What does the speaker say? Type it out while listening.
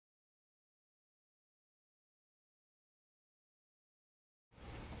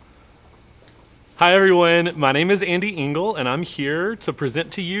Hi everyone, my name is Andy Engel and I'm here to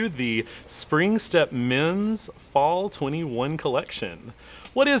present to you the Spring Step Men's Fall 21 collection.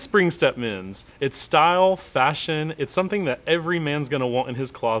 What is Spring Step Men's? It's style, fashion, it's something that every man's gonna want in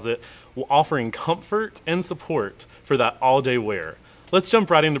his closet, offering comfort and support for that all-day wear. Let's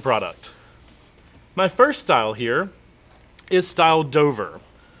jump right into product. My first style here is style Dover.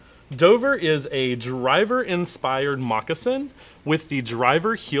 Dover is a driver-inspired moccasin with the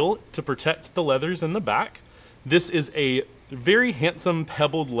driver heel to protect the leathers in the back. This is a very handsome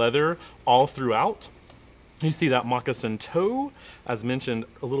pebbled leather all throughout. You see that moccasin toe, as mentioned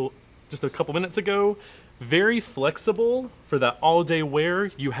just a couple minutes ago. Very flexible for that all-day wear.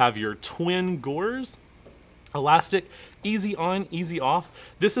 You have your twin gores. Elastic, easy on, easy off.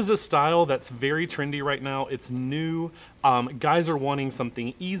 This is a style that's very trendy right now. It's new. Guys are wanting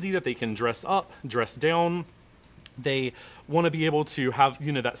something easy that they can dress up, dress down. They want to be able to have,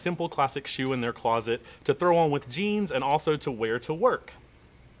 that simple classic shoe in their closet to throw on with jeans and also to wear to work.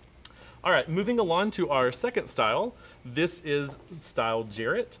 All right, moving along to our second style. This is style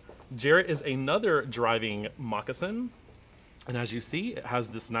Jarrett. Jarrett is another driving moccasin. And as you see, it has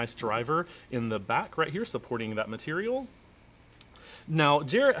this nice driver in the back right here supporting that material. Now,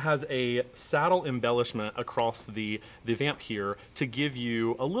 Jarrett has a saddle embellishment across the vamp here to give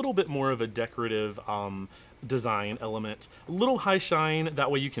you a little bit more of a decorative design element. A little high shine, that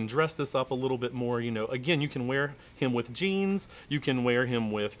way you can dress this up a little bit more. Again, you can wear him with jeans, you can wear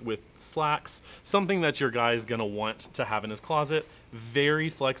him with slacks, something that your guy's gonna want to have in his closet. Very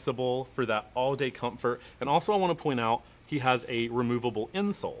flexible for that all-day comfort. And also I wanna point out, he has a removable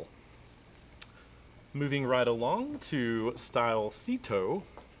insole. Moving right along to style Cito.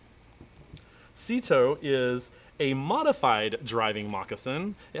 Cito is a modified driving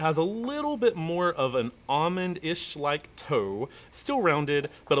moccasin. It has a little bit more of an almond-ish like toe, still rounded,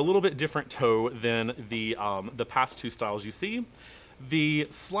 but a little bit different toe than the past two styles you see. The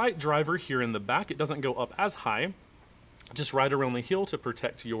slight driver here in the back, it doesn't go up as high, just right around the heel to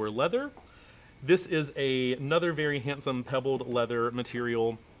protect your leather. This is another very handsome pebbled leather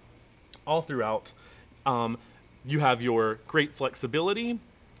material all throughout. You have your great flexibility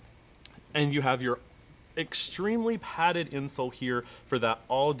and you have your extremely padded insole here for that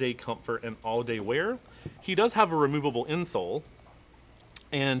all-day comfort and all-day wear. He does have a removable insole,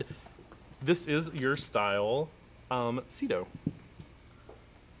 and this is your style Cito.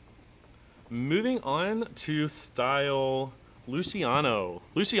 Moving on to style Luciano.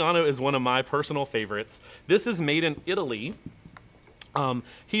 Luciano is one of my personal favorites. This is made in Italy.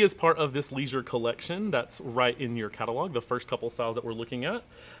 He is part of this leisure collection that's right in your catalog, the first couple styles that we're looking at.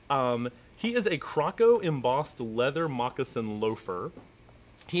 He is a Croco embossed leather moccasin loafer.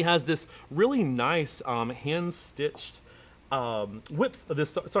 He has this really nice hand-stitched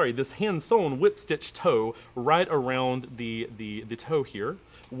this hand-sewn whip-stitched toe right around the toe here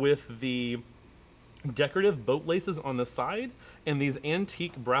with the decorative boat laces on the side and these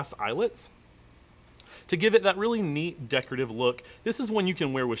antique brass eyelets to give it that really neat decorative look. This is one you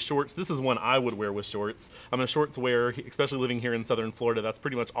can wear with shorts. This is one I would wear with shorts. I'm a shorts wearer, especially living here in Southern Florida. That's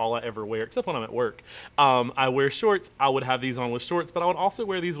pretty much all I ever wear, except when I'm at work. I wear shorts. I would have these on with shorts, but I would also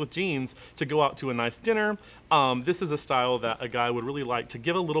wear these with jeans to go out to a nice dinner. This is a style that a guy would really like to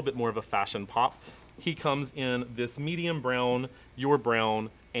give a little bit more of a fashion pop. He comes in this medium brown, your brown,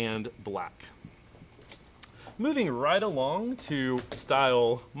 and black. Moving right along to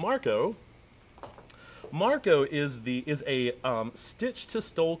style Marco. Marco is a stitch to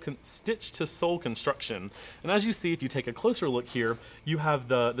sole construction, and as you see, if you take a closer look here, you have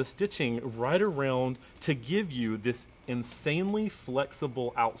the stitching right around to give you this insanely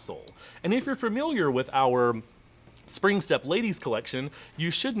flexible outsole. And if you're familiar with our Spring Step Ladies collection,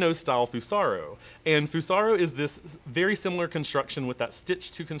 you should know style Fusaro. And Fusaro is this very similar construction with that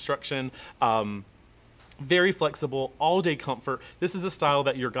stitch to construction. Very flexible, all-day comfort. This is a style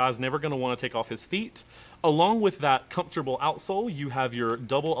that your guy's never going to want to take off his feet. Along with that comfortable outsole, you have your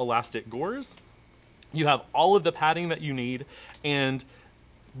double elastic gores. You have all of the padding that you need, and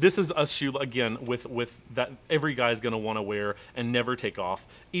this is a shoe, again, with that every guy's going to want to wear and never take off.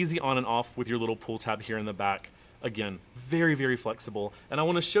 Easy on and off with your little pull tab here in the back. Again, very, very flexible. And I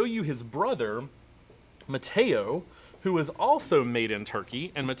want to show you his brother, Matteo, who is also made in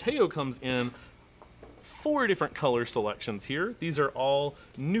Turkey, and Matteo comes in 4 different color selections here. These are all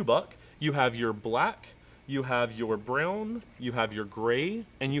nubuck. You have your black, you have your brown, you have your gray,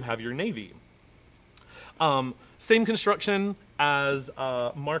 and you have your navy. Same construction as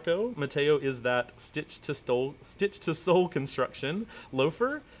Marco. Matteo is that stitch to sole construction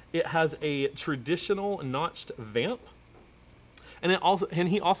loafer. It has a traditional notched vamp. And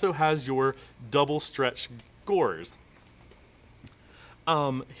he also has your double stretch gores.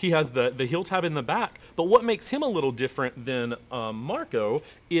 He has the heel tab in the back, but what makes him a little different than Marco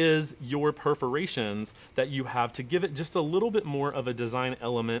is your perforations that you have to give it just a little bit more of a design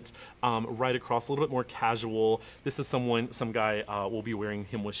element right across, a little bit more casual. This is some guy will be wearing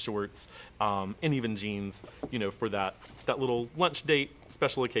him with shorts and even jeans, you know, for that little lunch date,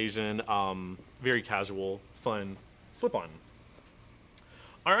 special occasion, very casual, fun slip-on.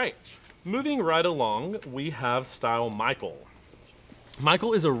 All right, moving right along, we have Style Michael.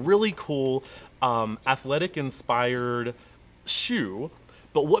 Michael is a really cool athletic-inspired shoe,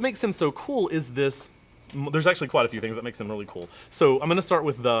 but what makes him so cool is this. There's actually quite a few things that makes him really cool. So I'm going to start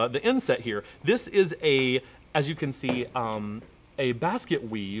with the inset here. This is as you can see, a basket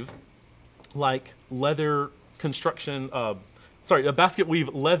weave, like leather construction. A basket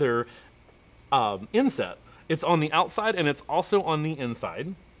weave leather inset. It's on the outside and it's also on the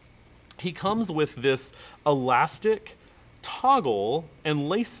inside. He comes with this elastic toggle and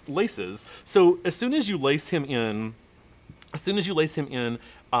laces. So as soon as you lace him in,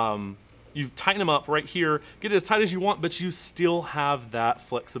 you tighten him up right here, get it as tight as you want, but you still have that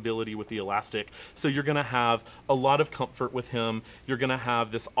flexibility with the elastic. So you're gonna have a lot of comfort with him. You're gonna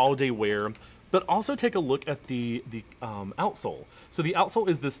have this all-day wear. But also take a look at the outsole. So the outsole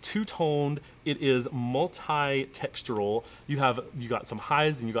is this two-toned. It is multi-textural. You got some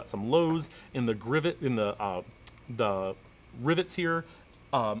highs and you got some lows in the the rivets here,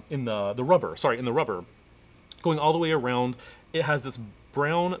 in the rubber, going all the way around. It has this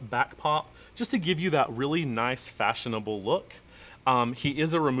brown back pop just to give you that really nice fashionable look. He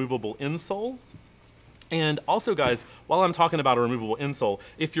is a removable insole. And also, guys, while I'm talking about a removable insole,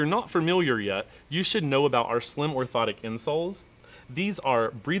 if you're not familiar yet, you should know about our slim orthotic insoles. These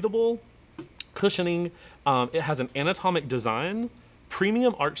are breathable, cushioning, it has an anatomic design,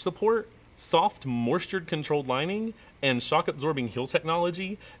 premium arch support, soft moisture-controlled lining, and shock-absorbing heel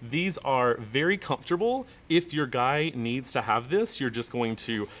technology. These are very comfortable. If your guy needs to have this, you're just going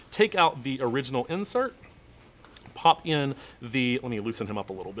to take out the original insert, pop in let me loosen him up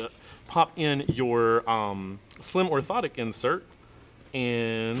a little bit, pop in your slim orthotic insert,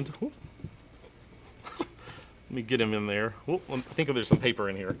 and whoop, let me get him in there. Whoop, I think there's some paper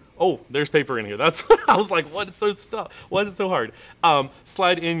in here. Oh, there's paper in here. That's I was like, what? It's so stuck. Why is it so hard?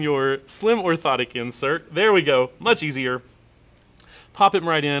 Slide in your slim orthotic insert. There we go. Much easier. Pop him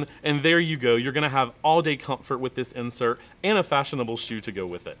right in, and there you go. You're gonna have all-day comfort with this insert and a fashionable shoe to go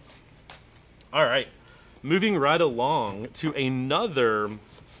with it. All right, moving right along to another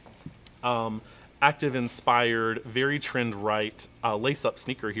active-inspired, very trend-right lace-up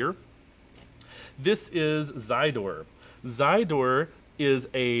sneaker here. This is Zydor. Zydor is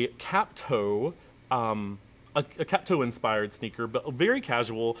a cap toe, a cap toe inspired sneaker, but very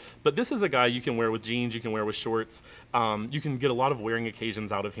casual. But this is a guy you can wear with jeans, you can wear with shorts. You can get a lot of wearing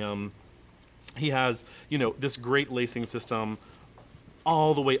occasions out of him. He has, you know, this great lacing system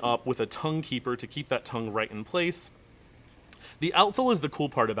all the way up with a tongue keeper to keep that tongue right in place. The outsole is the cool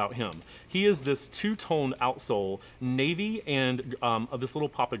part about him. He is this two-toned outsole, navy and this little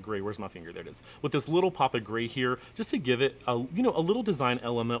pop of gray. Where's my finger? There it is. With this little pop of gray here, just to give it a, you know, a little design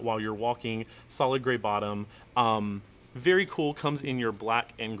element while you're walking. Solid gray bottom. Very cool. Comes in your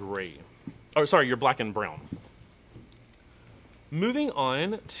black and gray. Oh, sorry, your black and brown. Moving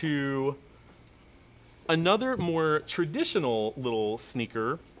on to another more traditional little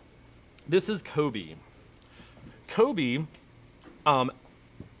sneaker. This is Kobe. Kobe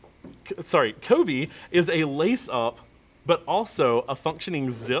is a lace-up, but also a functioning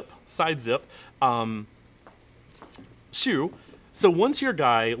side zip shoe. So once your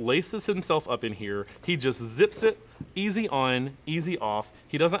guy laces himself up in here, he just zips it, easy on, easy off.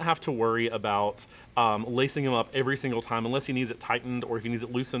 He doesn't have to worry about lacing him up every single time unless he needs it tightened or if he needs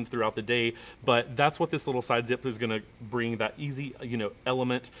it loosened throughout the day. But that's what this little side zip is gonna bring, that easy, you know,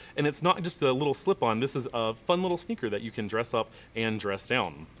 element. And it's not just a little slip-on. This is a fun little sneaker that you can dress up and dress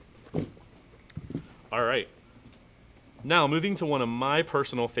down. All right. Now, moving to one of my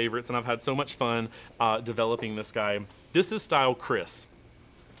personal favorites, and I've had so much fun developing this guy. This is Style Chris.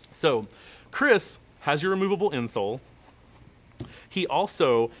 So, Chris has your removable insole. He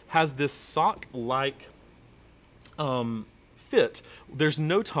also has this sock-like fit. There's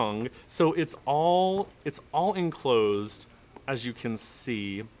no tongue, so it's all enclosed, as you can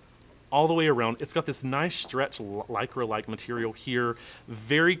see, all the way around. It's got this nice stretch lycra-like material here,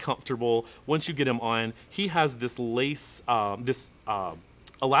 very comfortable. Once you get him on, he has this lace,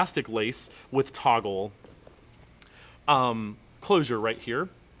 elastic lace with toggle closure right here.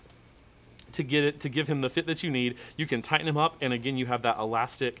 to give him the fit that you need. You can tighten him up, and again, you have that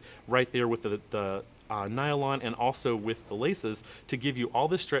elastic right there with the nylon and also with the laces to give you all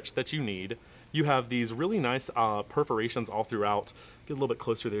the stretch that you need. You have these really nice perforations all throughout. Get a little bit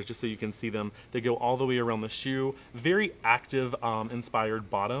closer there just so you can see them. They go all the way around the shoe. Very active inspired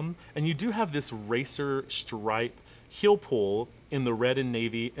bottom. And you do have this racer stripe heel pull in the red and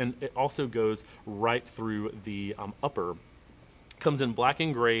navy, and it also goes right through the upper. Comes in black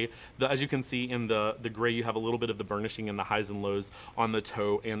and gray. As you can see in the gray, you have a little bit of the burnishing and the highs and lows on the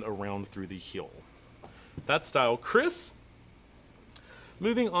toe and around through the heel. That's style Chris.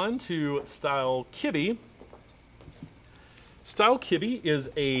 Moving on to style Kibby. Style Kibby is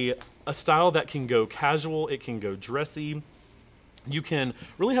a style that can go casual, it can go dressy. You can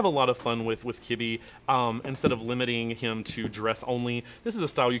really have a lot of fun with Kibby instead of limiting him to dress only. This is a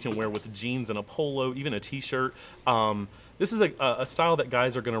style you can wear with jeans and a polo, even a t-shirt. This is a style that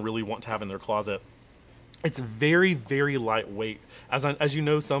guys are going to really want to have in their closet. It's very, very lightweight. As you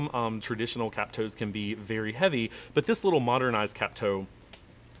know, some traditional cap toes can be very heavy, but this little modernized cap toe,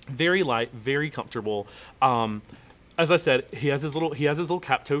 very light, very comfortable. As I said, he has his little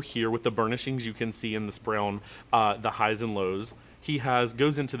cap toe here with the burnishings you can see in this brown, the highs and lows. He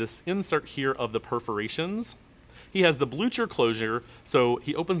goes into this insert here of the perforations. He has the blucher closure, so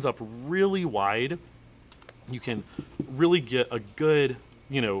he opens up really wide. You can really get a good,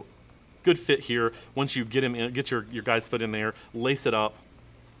 good fit here once you get him in, get your guy's foot in there, lace it up.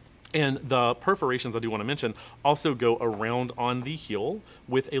 And the perforations I do want to mention also go around on the heel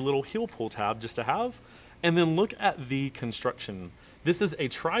with a little heel pull tab just to have. And then look at the construction. This is a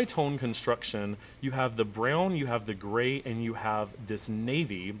tri-tone construction. You have the brown, you have the gray, and you have this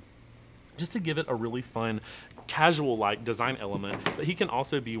navy, just to give it a really fun, casual-like design element, but he can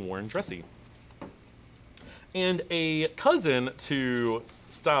also be worn dressy. And a cousin to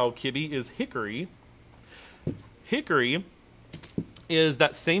style Kibby is Hickory. Hickory is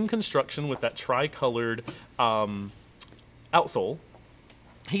that same construction with that tri-colored outsole.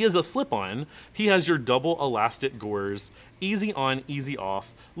 He is a slip-on. He has your double elastic gores, easy on, easy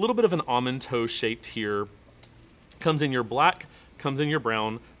off. A little bit of an almond toe shaped here. Comes in your black, comes in your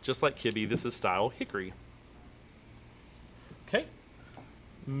brown, just like Kibby. This is style Hickory. Okay,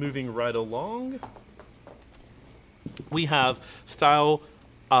 moving right along. We have style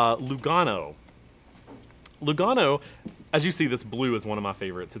Lugano. Lugano, as you see, this blue is one of my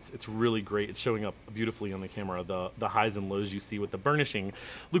favorites. It's really great. It's showing up beautifully on the camera, the highs and lows you see with the burnishing.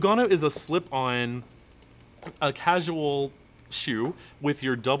 Lugano is a slip-on, a casual shoe with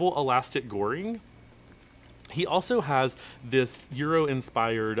your double elastic goring. He also has this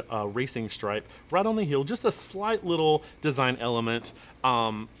Euro-inspired racing stripe right on the heel, just a slight little design element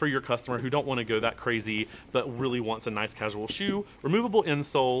for your customer who don't want to go that crazy, but really wants a nice casual shoe. Removable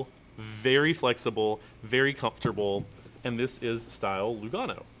insole, very flexible, very comfortable, and this is style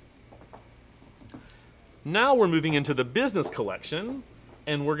Lugano. Now we're moving into the business collection,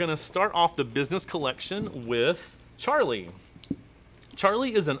 and we're gonna start off the business collection with Charlie.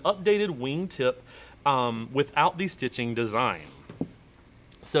 Charlie is an updated wingtip without the stitching design.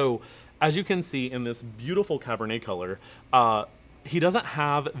 So as you can see in this beautiful Cabernet color, he doesn't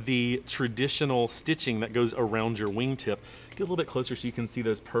have the traditional stitching that goes around your wingtip. Get a little bit closer so you can see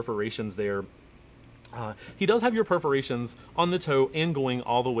those perforations there. He does have your perforations on the toe and going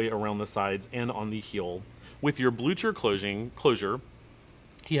all the way around the sides and on the heel. With your blucher closure,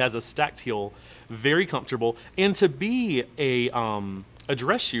 he has a stacked heel, very comfortable, and to be a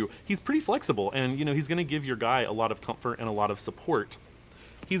dress shoe, he's pretty flexible, and he's going to give your guy a lot of comfort and a lot of support.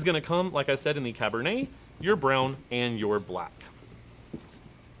 He's going to come, like I said, in the Cabernet, your brown, and your black.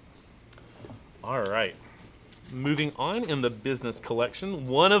 All right. Moving on in the business collection,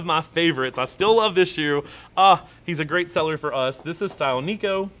 one of my favorites. I still love this shoe. He's a great seller for us. This is style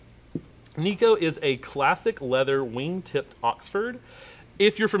Nico. Nico is a classic leather wing-tipped Oxford.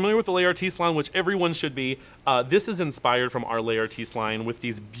 If you're familiar with the Le Artiste line, which everyone should be, this is inspired from our Le Artiste line with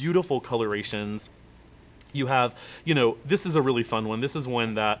these beautiful colorations. You have, this is a really fun one. This is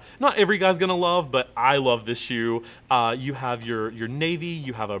one that not every guy's gonna love, but I love this shoe. You have your navy,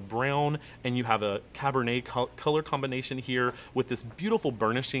 you have a brown, and you have a Cabernet color combination here with this beautiful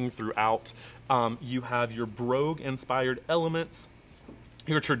burnishing throughout. You have your brogue-inspired elements,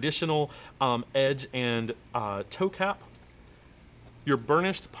 your traditional edge and toe cap, your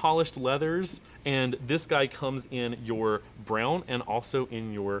burnished, polished leathers, and this guy comes in your brown and also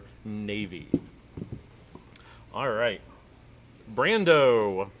in your navy. All right,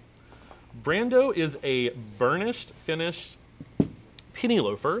 Brando. Brando is a burnished, finished penny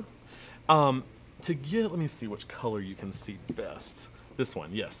loafer. Let me see which color you can see best. This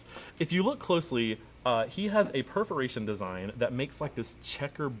one, yes. If you look closely, he has a perforation design that makes like this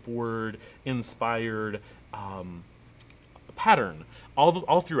checkerboard inspired pattern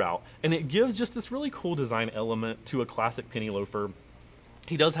all throughout, and it gives just this really cool design element to a classic penny loafer.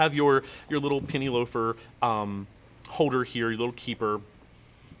 He does have your little penny loafer holder here, your little keeper.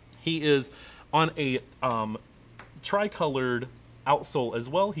 He is on a tricolored outsole as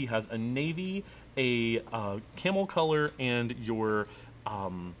well. He has a navy, a camel color, and your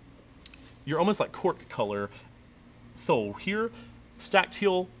almost like cork color sole here. Stacked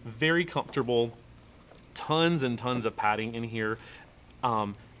heel, very comfortable. Tons and tons of padding in here.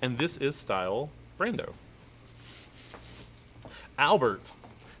 And this is style Brando. Albert.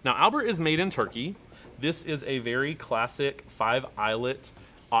 Now Albert is made in Turkey. This is a very classic 5-eyelet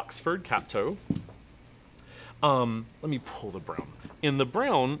Oxford cap toe. Let me pull the brown. In the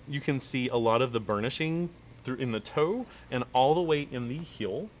brown, you can see a lot of the burnishing through in the toe and all the way in the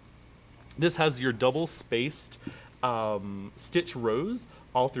heel. This has your double spaced stitch rows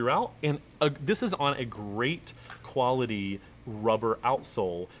all throughout, and this is on a great quality rubber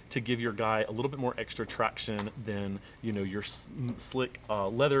outsole to give your guy a little bit more extra traction than your slick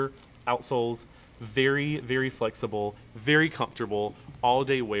leather outsoles. Very, very flexible, very comfortable, all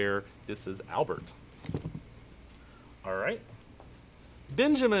day wear. This is Albert. All right.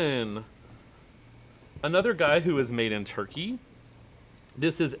 Benjamin, another guy who is made in Turkey.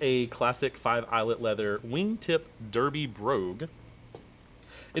 This is a classic 5-eyelet leather wingtip derby brogue.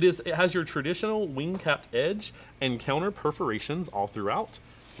 It has your traditional wing-capped edge and counter perforations all throughout,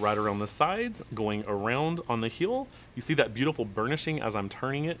 right around the sides, going around on the heel. You see that beautiful burnishing as I'm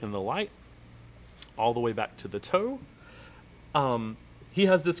turning it in the light, all the way back to the toe. He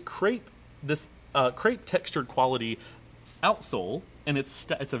has this crepe textured quality outsole, and it's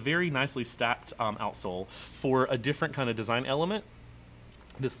a very nicely stacked outsole for a different kind of design element.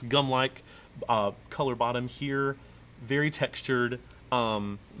 This gum-like color bottom here, very textured,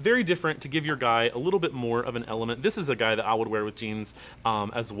 very different to give your guy a little bit more of an element. This is a guy that I would wear with jeans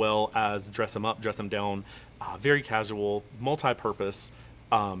as well as dress him up, dress him down. Very casual, multi-purpose.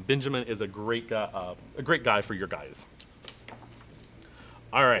 Benjamin is a great guy for your guys.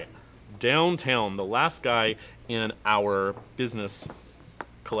 All right, Downtown, the last guy in our business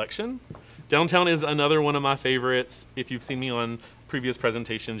collection. Downtown is another one of my favorites. If you've seen me on previous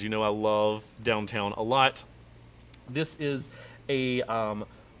presentations, you know I love Downtown a lot. This is a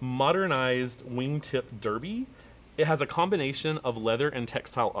modernized wingtip derby. It has a combination of leather and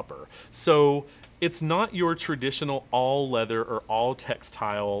textile upper. So it's not your traditional all leather or all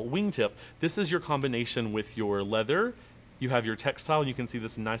textile wingtip. This is your combination with your leather. You have your textile, and you can see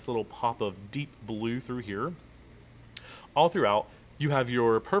this nice little pop of deep blue through here. All throughout, you have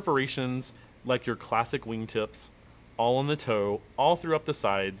your perforations like your classic wingtips, all on the toe, all through up the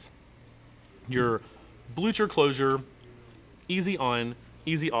sides. Your blucher closure, easy on,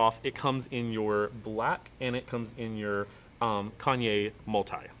 easy off. It comes in your black and it comes in your Kanye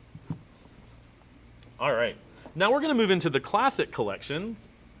multi. All right, now we're gonna move into the classic collection.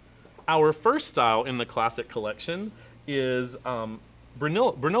 Our first style in the classic collection is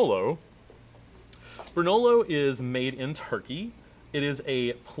Brunello. Brunello is made in Turkey. It is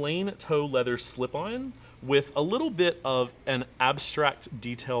a plain toe leather slip-on with a little bit of an abstract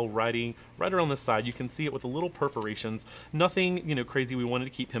detail writing right around the side. You can see it with the little perforations. Nothing, crazy. We wanted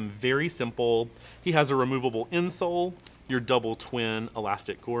to keep him very simple. He has a removable insole, your double twin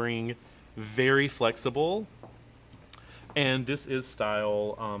elastic goring, very flexible. And this is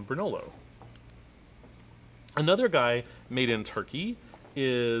style Brunello. Another guy made in Turkey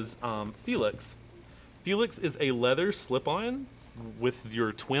is Felix. Felix is a leather slip-on with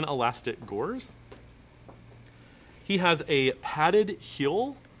your twin elastic gores. He has a padded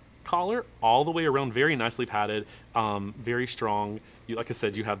heel collar all the way around, very nicely padded, very strong. Like I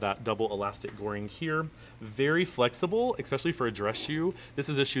said, you have that double elastic goring here. Very flexible, especially for a dress shoe. This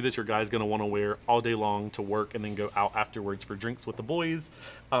is a shoe that your guy's gonna wanna wear all day long to work and then go out afterwards for drinks with the boys.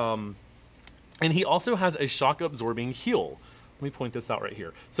 And he also has a shock absorbing heel. Let me point this out right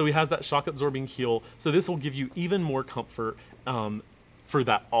here. So he has that shock absorbing heel. So this will give you even more comfort for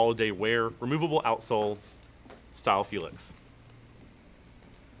that all day wear. Removable outsole, style Felix.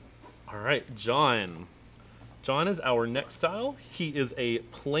 All right, John. John is our next style. He is a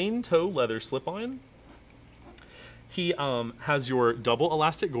plain toe leather slip-on. He has your double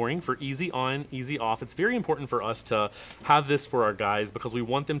elastic goring for easy on, easy off. It's very important for us to have this for our guys because we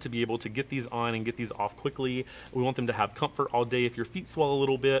want them to be able to get these on and get these off quickly. We want them to have comfort all day. If your feet swell a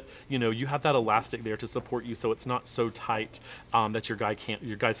little bit, you have that elastic there to support you so it's not so tight that your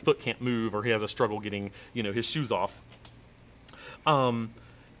guy's foot can't move or he has a struggle getting, his shoes off.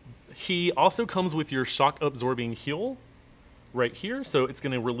 He also comes with your shock absorbing heel right here, so it's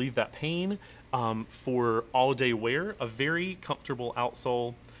going to relieve that pain for all day wear. A very comfortable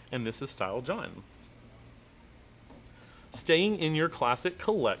outsole, and this is style John. Staying in your classic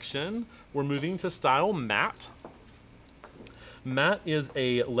collection, we're moving to style Matt. Matt is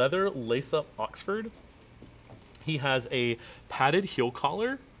a leather lace-up Oxford. He has a padded heel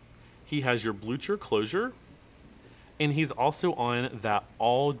collar. He has your blucher closure. And he's also on that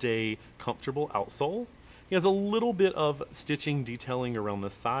all-day comfortable outsole. He has a little bit of stitching detailing around the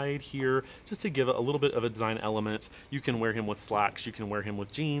side here, just to give it a little bit of a design element. You can wear him with slacks, you can wear him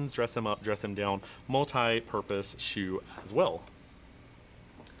with jeans, dress him up, dress him down, multi-purpose shoe as well.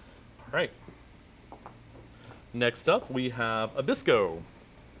 All right. Next up, we have Abisco.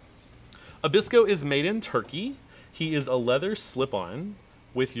 Abisco is made in Turkey. He is a leather slip-on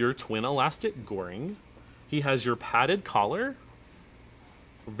with your twin elastic goring. He has your padded collar,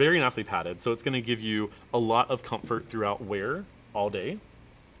 very nicely padded, so it's going to give you a lot of comfort throughout wear all day.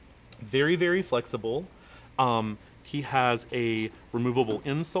 Very, very flexible. He has a removable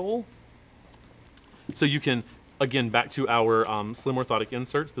insole, so you can, again, back to our slim orthotic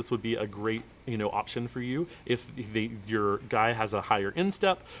inserts, this would be a great option for you. If your guy has a higher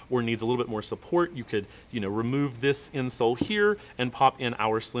instep or needs a little bit more support, you could remove this insole here and pop in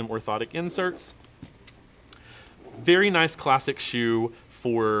our slim orthotic inserts. Very nice classic shoe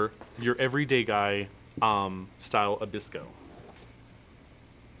for your everyday guy style Abisco.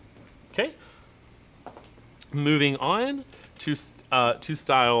 Okay, moving on to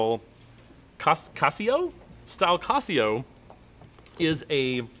style Casio. Style Casio is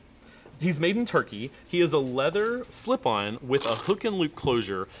he's made in Turkey. He is a leather slip-on with a hook and loop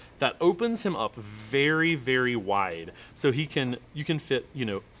closure that opens him up very, very wide. So you can fit,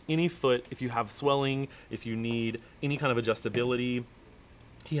 any foot if you have swelling, if you need any kind of adjustability.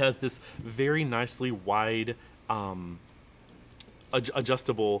 He has this very nicely wide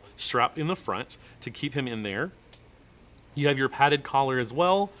adjustable strap in the front to keep him in there. You have your padded collar as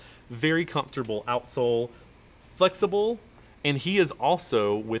well. Very comfortable outsole, flexible, and he is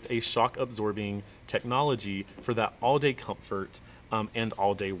also with a shock absorbing technology for that all day comfort and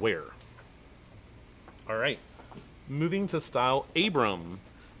all day wear. All right, moving to style Abram.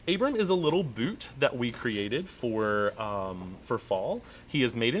 Abram is a little boot that we created for fall. He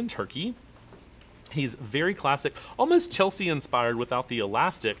is made in Turkey. He's very classic, almost Chelsea inspired without the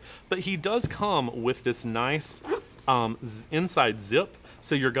elastic, but he does come with this nice inside zip.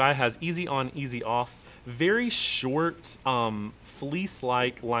 So your guy has easy on, easy off, very short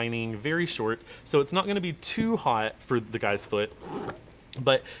fleece-like lining, very short. So it's not gonna be too hot for the guy's foot,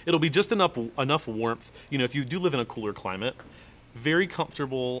 but it'll be just enough warmth, if you do live in a cooler climate. Very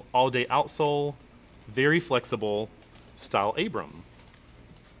comfortable all-day outsole, very flexible, style Abram.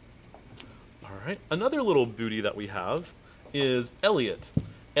 All right, another little booty that we have is Elliot.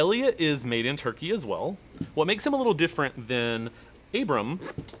 Elliot is made in Turkey as well. What makes him a little different than Abram,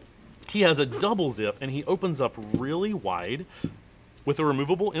 he has a double zip and he opens up really wide with a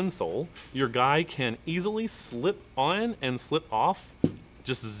removable insole. Your guy can easily slip on and slip off,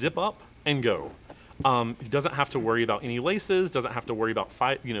 just zip up and go. He doesn't have to worry about any laces, doesn't have to worry about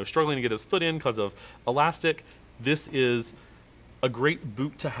struggling to get his foot in because of elastic. This is a great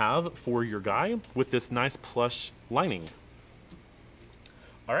boot to have for your guy with this nice plush lining.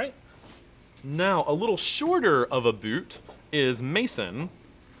 All right, now a little shorter of a boot is Mason.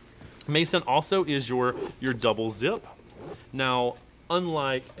 Mason also is your double zip. Now,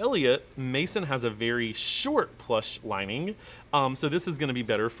 unlike Elliot, Mason has a very short plush lining, so this is going to be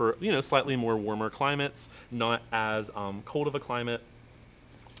better for slightly more warmer climates, not as cold of a climate.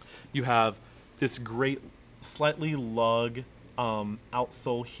 You have this great slightly lug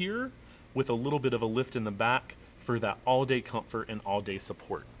outsole here with a little bit of a lift in the back for that all-day comfort and all-day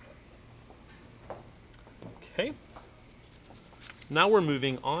support. Okay. Now we're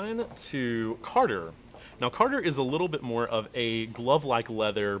moving on to Carter. Now Carter is a little bit more of a glove-like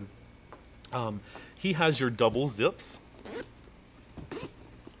leather. He has your double zips,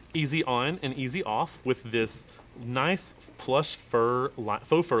 easy on and easy off with this nice plush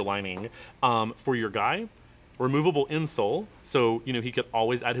faux fur lining for your guy. Removable insole, so he could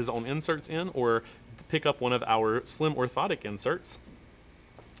always add his own inserts in or pick up one of our slim orthotic inserts.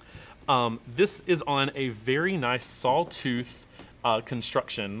 This is on a very nice sawtooth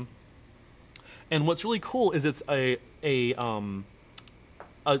construction, and what's really cool is it's a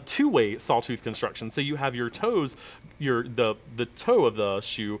two-way sawtooth construction. So you have your toes, the toe of the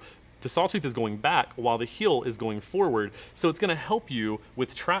shoe, the sawtooth is going back while the heel is going forward. So it's going to help you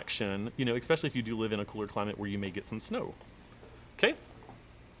with traction, especially if you do live in a cooler climate where you may get some snow. Okay.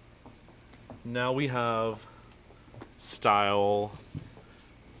 Now we have style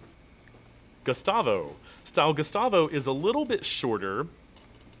Gustavo. Style Gustavo is a little bit shorter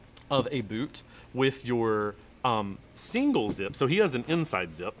of a boot with your single zip. So he has an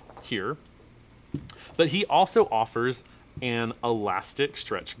inside zip here, but he also offers an elastic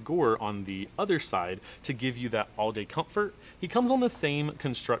stretch gore on the other side to give you that all-day comfort. He comes on the same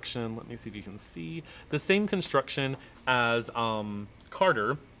construction, let me see if you can see, the same construction as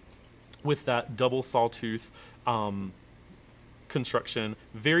Carter, with that double sawtooth construction,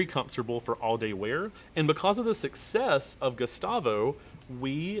 very comfortable for all-day wear. And because of the success of Gustavo,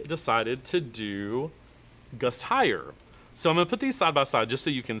 we decided to do Gust Higher. So I'm gonna put these side by side just so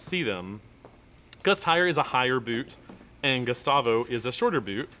you can see them. Gust Higher is a higher boot and Gustavo is a shorter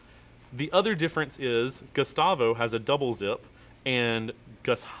boot. The other difference is Gustavo has a double zip and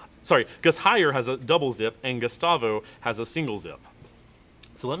Gust Higher has a double zip and Gustavo has a single zip.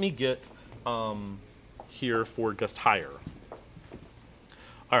 So let me get here for Gust Higher.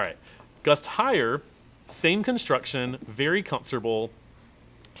 All right, Gust Higher, same construction, very comfortable.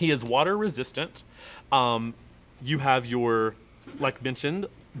 He is water resistant. You have your, like mentioned,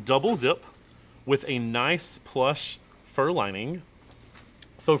 double zip with a nice plush fur lining.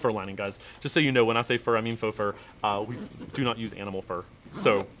 Faux fur lining, guys. Just so you know, when I say fur, I mean faux fur. We do not use animal fur.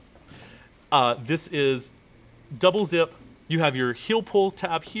 So this is double zip. You have your heel pull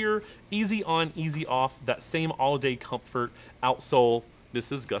tab here, easy on, easy off, that same all-day comfort outsole.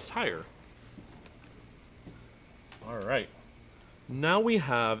 This is Gust Higher. All right. Now we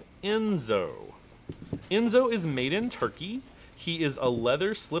have Enzo. Enzo is made in Turkey. He is a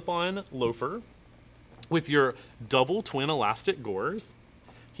leather slip-on loafer with your double twin elastic gores.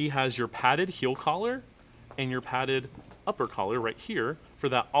 He has your padded heel collar and your padded upper collar right here for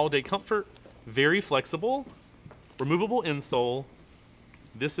that all-day comfort. Very flexible, removable insole.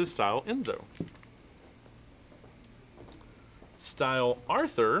 This is style Enzo. Style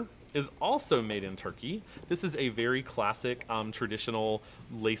Arthur is also made in Turkey. This is a very classic, traditional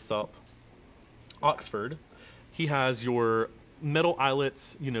lace-up Oxford. He has your metal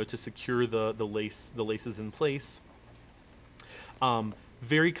eyelets, you know, to secure the laces in place.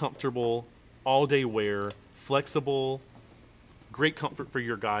 Very comfortable, all-day wear, flexible, great comfort for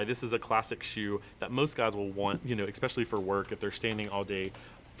your guy. This is a classic shoe that most guys will want, you know, especially for work if they're standing all day,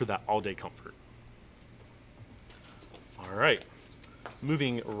 for that all-day comfort. All right,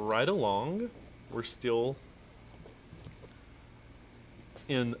 moving right along, we're still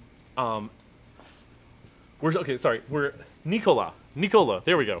in, we're Nicola,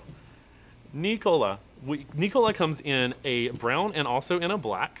 there we go. Nicola comes in a brown and also in a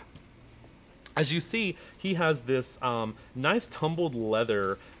black. As you see, he has this nice tumbled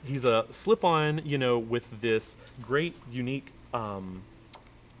leather. He's a slip-on, you know, with this great, unique,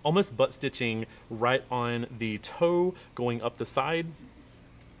 almost butt stitching right on the toe going up the side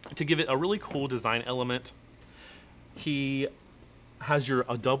to give it a really cool design element. He has your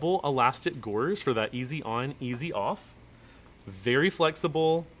double elastic gores for that easy on, easy off. Very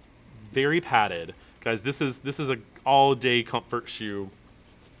flexible, very padded. Guys, this is a all-day comfort shoe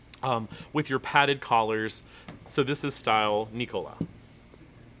with your padded collars. So this is style Nicola.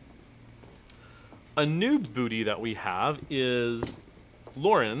 A new booty that we have is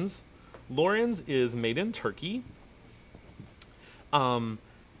Lauren's. Lauren's is made in Turkey.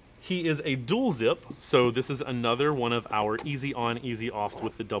 He is a dual zip, so this is another one of our easy on, easy offs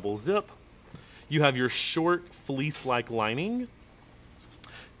with the double zip. You have your short fleece-like lining.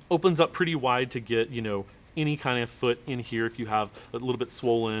 Opens up pretty wide to get, you know, any kind of foot in here if you have a little bit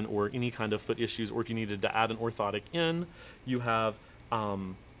swollen or any kind of foot issues, or if you needed to add an orthotic in. You have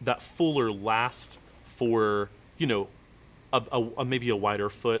that fuller last for, you know, maybe a wider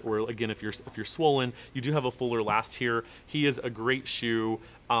foot, or again, if you're swollen, you do have a fuller last here. He is a great shoe,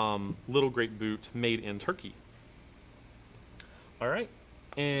 little great boot made in Turkey. All right,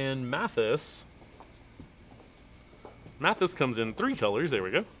 and Mathis comes in 3 colors. There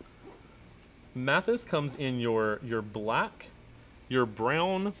we go. Mathis comes in your black, your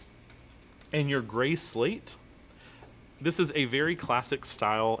brown, and your gray slate. This is a very classic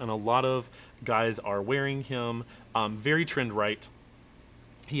style, and a lot of guys are wearing him. Very trend right.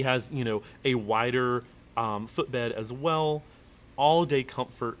 He has, you know, a wider footbed as well. All day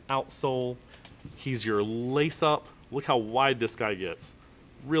comfort outsole. He's your lace up. Look how wide this guy gets.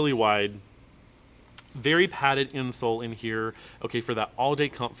 Really wide. Very padded insole in here. Okay, for that all day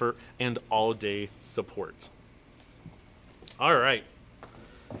comfort and all day support. All right.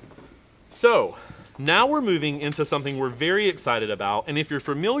 So Now we're moving into something we're very excited about, and if you're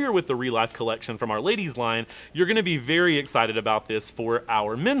familiar with the Relife collection from our ladies line, you're gonna be very excited about this for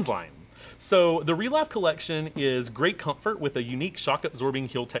our men's line. So the Relife collection is great comfort with a unique shock-absorbing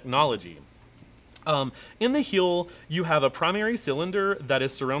heel technology. In the heel, you have a primary cylinder that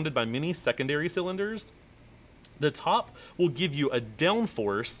is surrounded by many secondary cylinders. The top will give you a down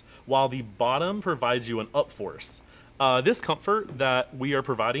force, while the bottom provides you an up force. This comfort that we are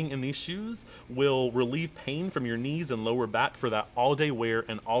providing in these shoes will relieve pain from your knees and lower back for that all-day wear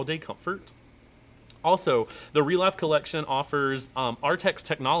and all-day comfort. Also, the Relife collection offers Artex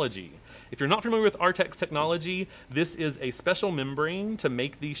technology. If you're not familiar with Artex technology, this is a special membrane to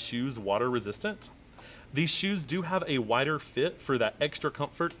make these shoes water resistant. These shoes do have a wider fit for that extra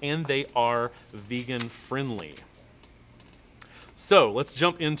comfort, and they are vegan friendly. So let's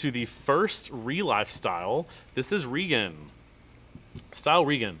jump into the first Relife style. This is Regan. Style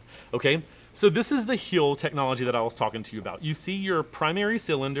Regan. Okay, so this is the heel technology that I was talking to you about. You see your primary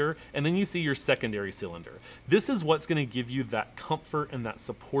cylinder, and then you see your secondary cylinder. This is what's gonna give you that comfort and that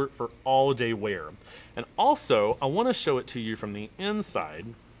support for all day wear. And also, I wanna show it to you from the inside,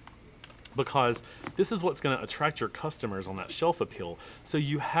 because this is what's gonna attract your customers on that shelf appeal. So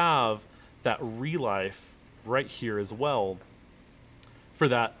you have that Relife right here as well for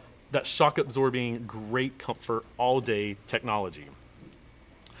that shock absorbing, great comfort all day technology.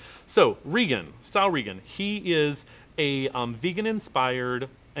 So Regan, Style Regan, he is a vegan inspired,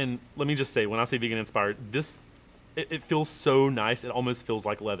 and let me just say, when I say vegan inspired, it feels so nice. It almost feels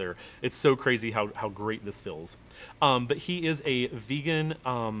like leather. It's so crazy how great this feels. But he is a vegan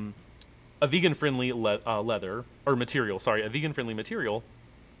friendly leather or material. Sorry, a vegan friendly material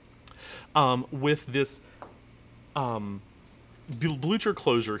with this blucher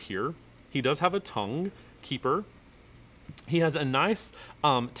closure here. He does have a tongue keeper. He has a nice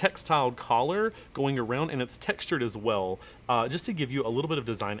textile collar going around, and it's textured as well, just to give you a little bit of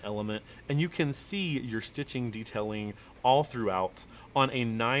design element. And you can see your stitching detailing all throughout on a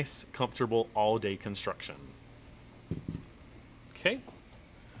nice, comfortable all-day construction. Okay,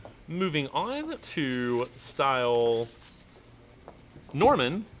 moving on to Style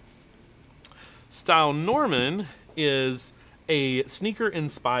Norman. Style Norman is a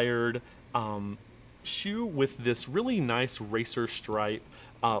sneaker-inspired shoe with this really nice racer stripe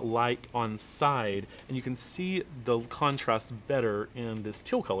like on side, and you can see the contrast better in this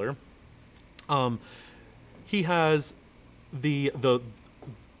teal color. He has the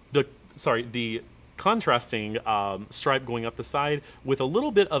contrasting stripe going up the side with a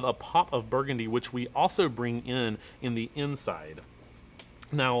little bit of a pop of burgundy, which we also bring in the inside.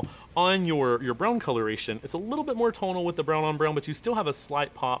 Now, on your brown coloration, it's a little bit more tonal with the brown on brown, but you still have a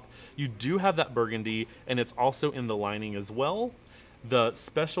slight pop. You do have that burgundy, and it's also in the lining as well. The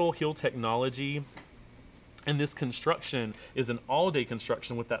special heel technology and this construction is an all-day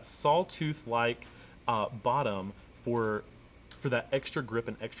construction with that sawtooth-like bottom for that extra grip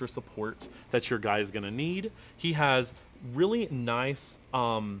and extra support that your guy is gonna need. He has really nice,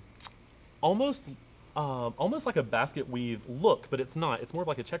 almost like a basket weave look, but it's not. It's more of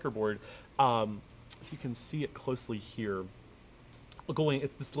like a checkerboard. If you can see it closely here,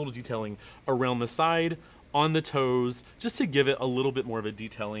 it's this little detailing around the side, on the toes, just to give it a little bit more of a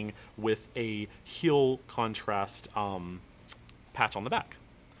detailing with a heel contrast patch on the back.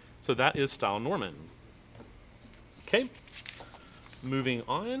 So that is Style Norman. Okay, moving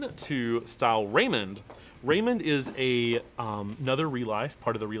on to Style Raymond. Raymond is another Relife,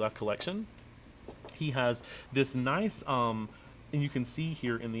 part of the Relife collection. He has this nice, and you can see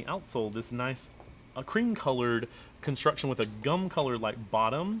here in the outsole, this nice cream-colored construction with a gum-colored-like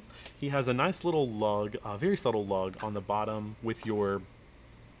bottom. He has a nice little lug, a very subtle lug on the bottom with your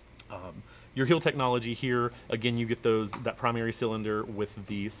heel technology here. Again, you get that primary cylinder with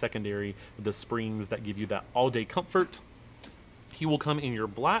the secondary, the springs that give you that all-day comfort. He will come in your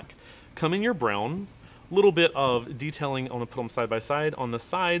black, come in your brown. Little bit of detailing. I'm gonna put them side by side. On the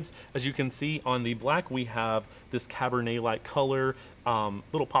sides, as you can see, on the black we have this Cabernet-like color,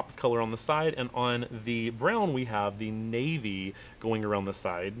 little pop of color on the side, and on the brown we have the navy going around the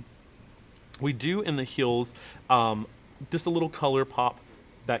side. We do in the heels just a little color pop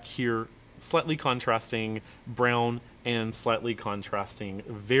back here, slightly contrasting brown and slightly contrasting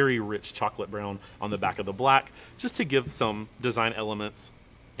very rich chocolate brown on the back of the black, just to give some design elements.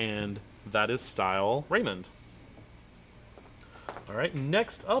 And that is Style Raymond. All right,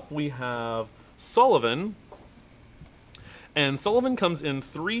 next up we have Sullivan. And Sullivan comes in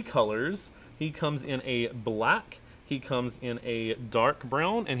 3 colors. He comes in a black, he comes in a dark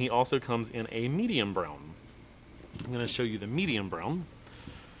brown, and he also comes in a medium brown. I'm gonna show you the medium brown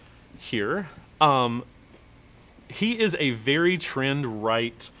here. He is a very trend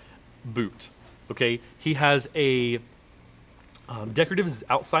right boot. Okay, he has a decorative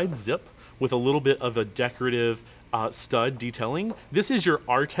outside zip with a little bit of a decorative stud detailing. This is your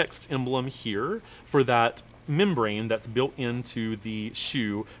Artex emblem here for that membrane that's built into the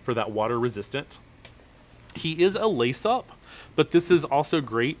shoe for that water resistant. He is a lace up, but this is also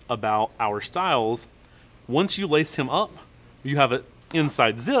great about our styles. Once you lace him up, you have an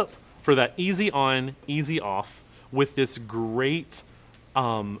inside zip for that easy on, easy off with this great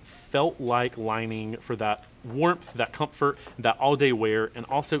felt-like lining for that warmth, that comfort, that all-day wear. And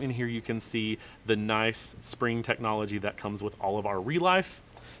also in here you can see the nice spring technology that comes with all of our Relife.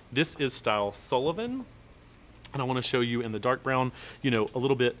 This is style Sullivan. And I want to show you in the dark brown, you know, a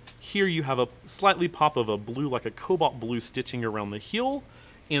little bit. Here you have a slightly pop of a blue, like a cobalt blue stitching around the heel.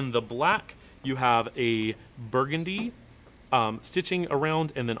 In the black, you have a burgundy stitching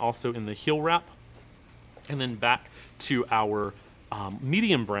around, and then also in the heel wrap. And then back to our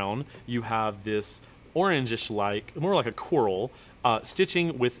medium brown, you have this orangish-like, more like a coral,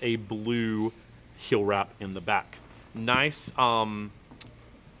 stitching with a blue heel wrap in the back. Nice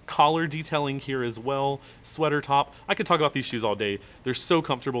collar detailing here as well, sweater top. I could talk about these shoes all day. They're so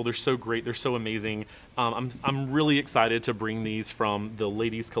comfortable, they're so great, they're so amazing. I'm really excited to bring these from the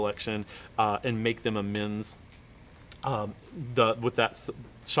ladies collection and make them a men's with that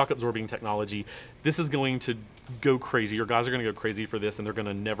shock absorbing technology. This is going to go crazy. Your guys are going to go crazy for this, and they're going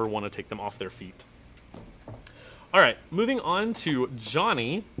to never want to take them off their feet. All right, moving on to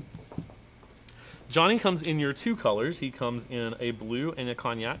Johnny. Johnny comes in your two colors. He comes in a blue and a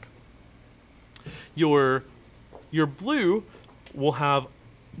cognac. Your blue will have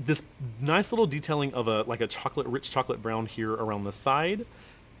this nice little detailing of a rich chocolate brown here around the side.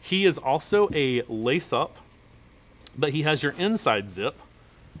 He is also a lace up, but he has your inside zip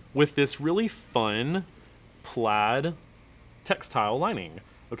with this really fun plaid textile lining,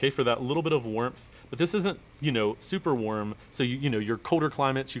 okay, for that little bit of warmth. But this isn't, you know, super warm, so you know, your colder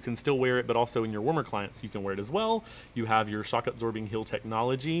climates, you can still wear it, but also in your warmer climates, you can wear it as well. You have your shock absorbing heel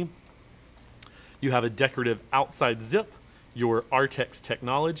technology. You have a decorative outside zip, your Artex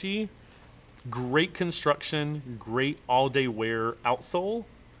technology, great construction, great all-day wear outsole,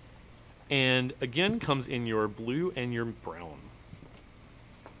 and again, comes in your blue and your brown.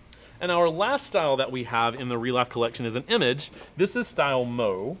 And our last style that we have in the Relife collection is an image. This is style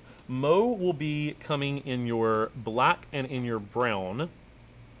Mo. Mo will be coming in your black and in your brown.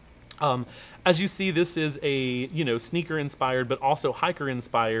 As you see, this is a, you know, sneaker inspired, but also hiker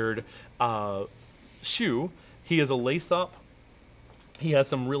inspired shoe. He is a lace up. He has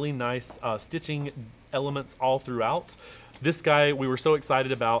some really nice stitching elements all throughout. This guy, we were so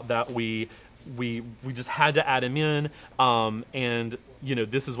excited about that we just had to add him in. And you know,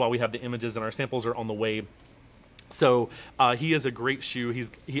 this is why we have the images, and our samples are on the way. So he is a great shoe.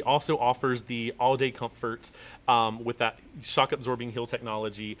 He also offers the all-day comfort with that shock-absorbing heel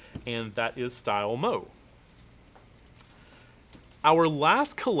technology, and that is style Mo. Our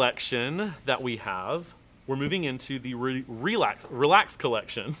last collection that we have, we're moving into the Relax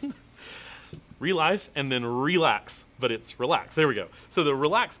collection. Relife and then Relax, but it's Relax. There we go. So the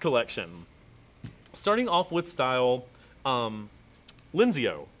Relax collection, starting off with style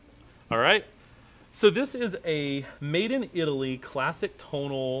Lenzio. All right. So this is a made in Italy classic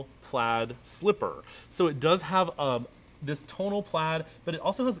tonal plaid slipper. So it does have this tonal plaid, but it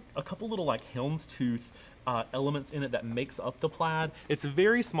also has a couple little like houndstooth elements in it that makes up the plaid. It's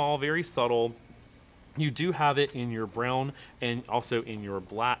very small, very subtle. You do have it in your brown and also in your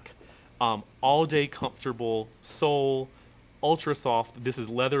black. All day comfortable sole, ultra soft. This is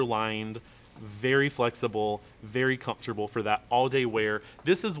leather lined, very flexible, very comfortable for that all day wear.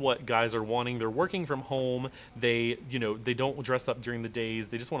 This is what guys are wanting. They're working from home. They, you know, they don't dress up during the days.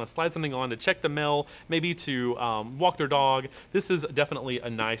 They just want to slide something on to check the mail, maybe to walk their dog. This is definitely a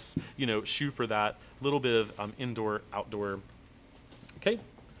nice, you know, shoe for that little bit of indoor, outdoor. Okay,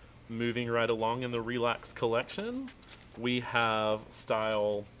 moving right along in the Relax collection, we have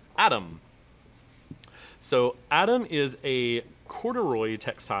style Adam. So Adam is a corduroy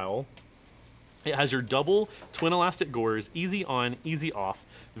textile. It has your double twin elastic gores, easy on, easy off,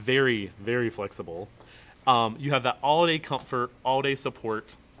 very, very flexible. You have that all-day comfort, all-day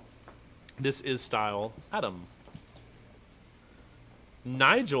support. This is style Adam.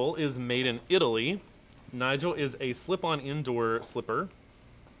 Nigel is made in Italy. Nigel is a slip-on indoor slipper.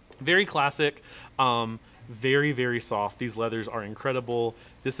 Very classic, very, very soft. These leathers are incredible.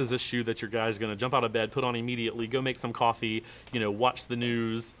 This is a shoe that your guy's gonna jump out of bed, put on immediately, go make some coffee, you know, watch the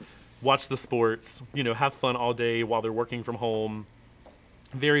news, watch the sports, you know, have fun all day while they're working from home.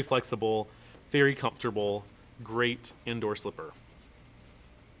 Very flexible, Very comfortable, great indoor slipper.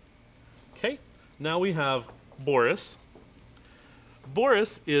 Okay, now we have Boris.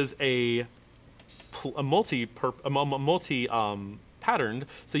 Boris is a multi patterned.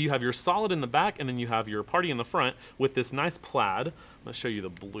 So you have your solid in the back, and then you have your party in the front with this nice plaid. I'm gonna show you the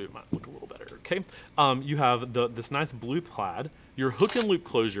blue. It might look a little better. Okay, you have this nice blue plaid. Your hook and loop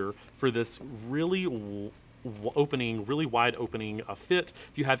closure for this really really wide opening fit.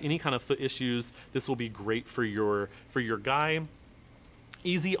 If you have any kind of foot issues, this will be great for your guy.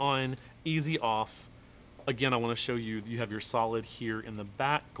 Easy on, easy off. Again, I want to show you, you have your solid here in the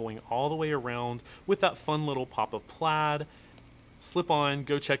back going all the way around with that fun little pop of plaid. Slip on,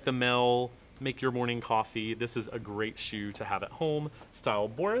 go check the mail, make your morning coffee. This is a great shoe to have at home. Style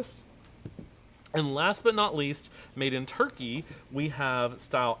Boris. And last but not least, made in Turkey, we have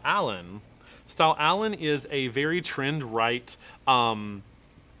Style Allen. Style Allen is a very trend-right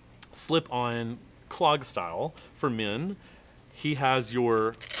slip-on clog style for men. He has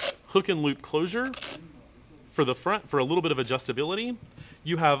your hook and loop closure for the front for a little bit of adjustability.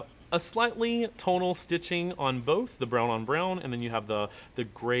 You have a slightly tonal stitching on both, the brown on brown, and then you have the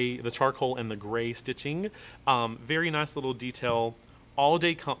gray, the charcoal and the gray stitching. Very nice little detail. All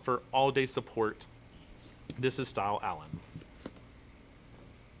day comfort, all day support. This is Style Allen.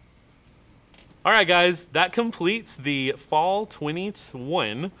 All right, guys, that completes the Fall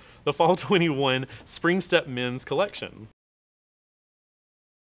 21 Spring Step Men's collection.